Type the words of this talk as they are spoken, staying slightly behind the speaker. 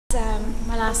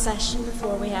last session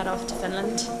before we head off to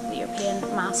Finland, the European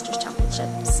Masters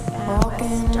Championships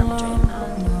with Dermot Drain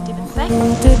and David Beck.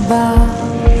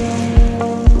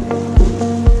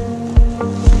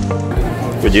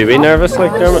 Would you be nervous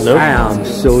like Dermot? No? I am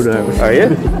so nervous. Are you?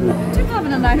 Just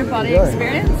having an outer body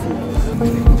experience.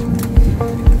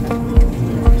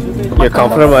 You're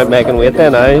confident about making weight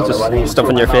then, eh? Just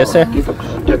stuffing your face here?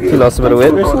 You lost a bit of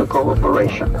weight recently?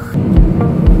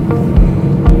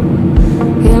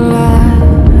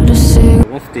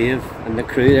 With Dave and the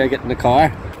crew, they're getting the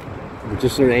car. We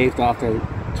just arrived after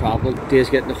travelling. Dave's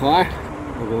getting the car.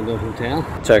 We're going to the hotel.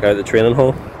 Check out the training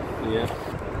hall. Yeah.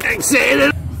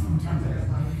 Excited!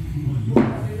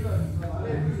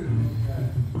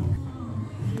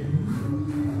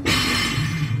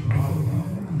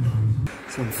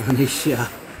 Some funny shit.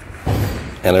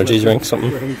 Energy drink,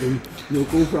 something. No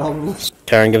problems.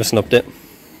 Karen, give us an update.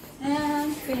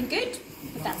 Feeling good,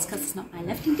 but that's because it's not my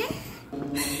lifting day.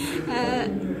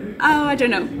 Oh, I don't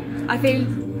know. I feel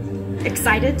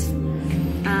excited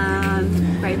and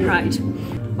very proud.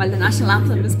 While the national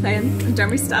anthem is playing and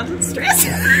Dermot's standing straight.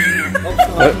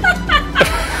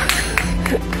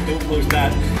 Don't post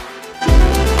that.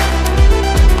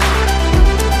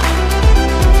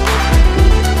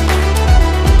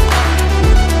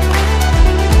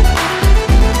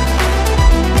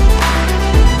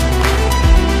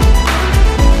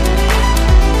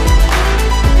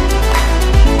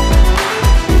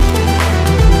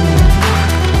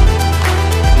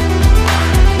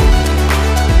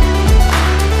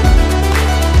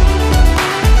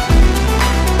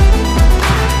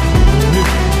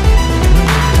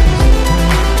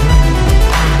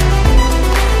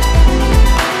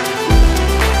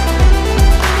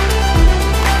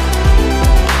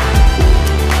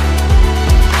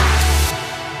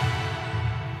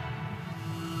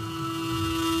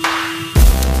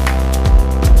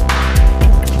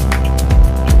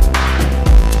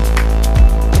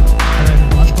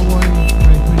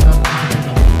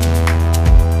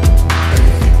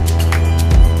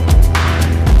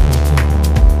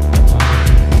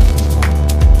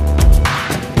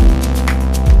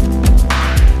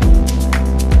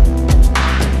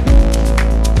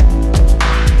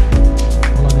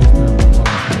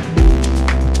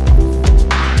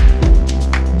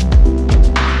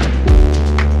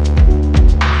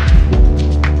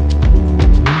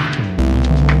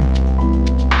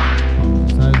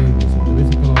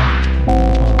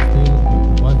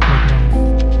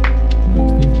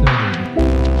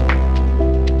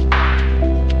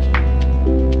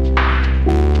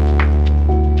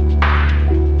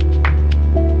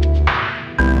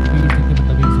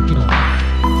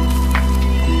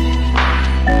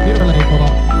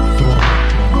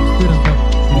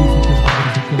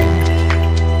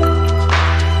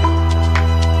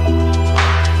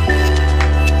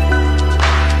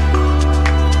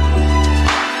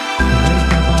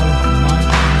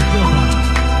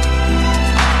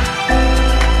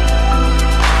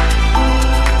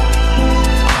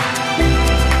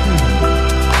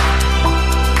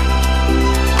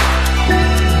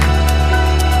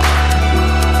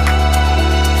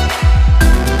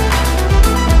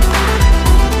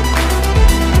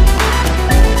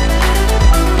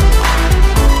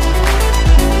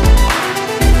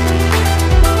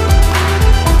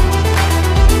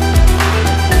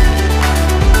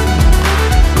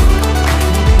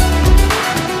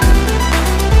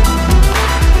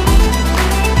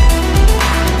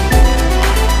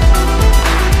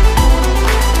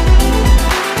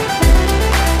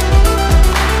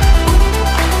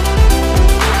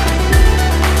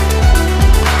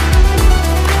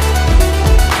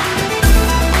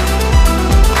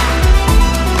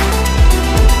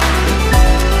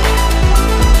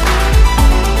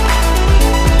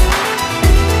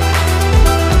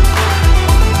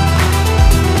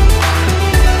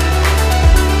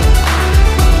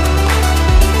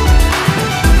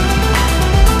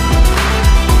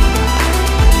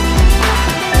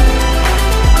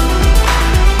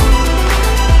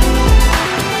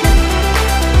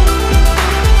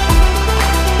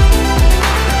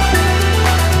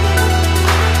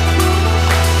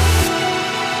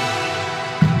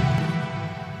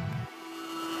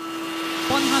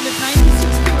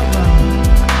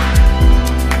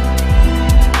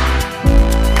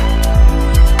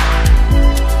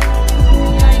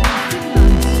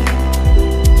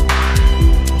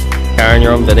 Karen,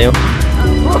 you're on video.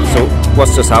 So,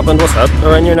 what's just happened? What's that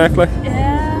around your neck like?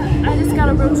 I just got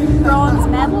a bronze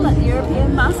medal at the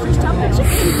European Masters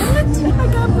Championships in Finland. I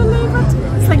can't believe it.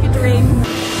 It's like a dream.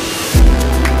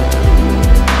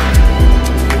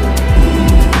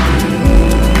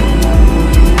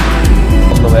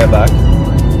 On the way back.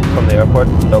 airport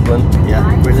in Dublin. Yeah,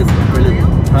 brilliant,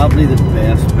 brilliant. Probably the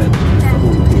best bit of the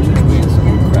whole team experience, the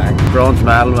whole crack. Bronze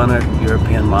medal winner,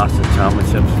 European Masters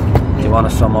Championships. Do you want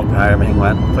to sum up how everything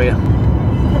went for you?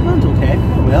 It went okay,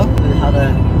 well. They had a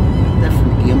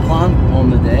different game plan on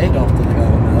the day after they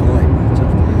got a medal.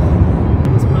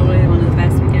 It was probably one of the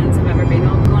best weekends I've ever been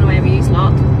on. Going away with you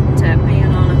lot to being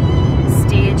on a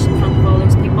stage in front of all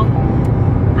those people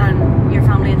and your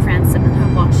family and friends sitting at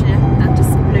home watching you. That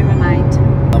just blew my mind.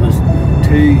 I was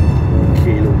 2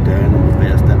 kilo down on the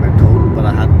best ever total, but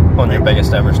I had On your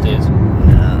biggest ever stage.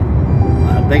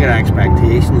 I had bigger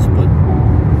expectations, but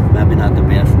maybe not the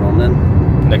best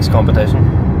running. Next competition,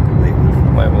 White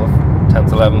Wolf. White Wolf,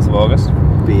 10th, 11th of August.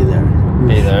 Be there.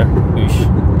 Be there.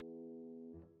 Oosh.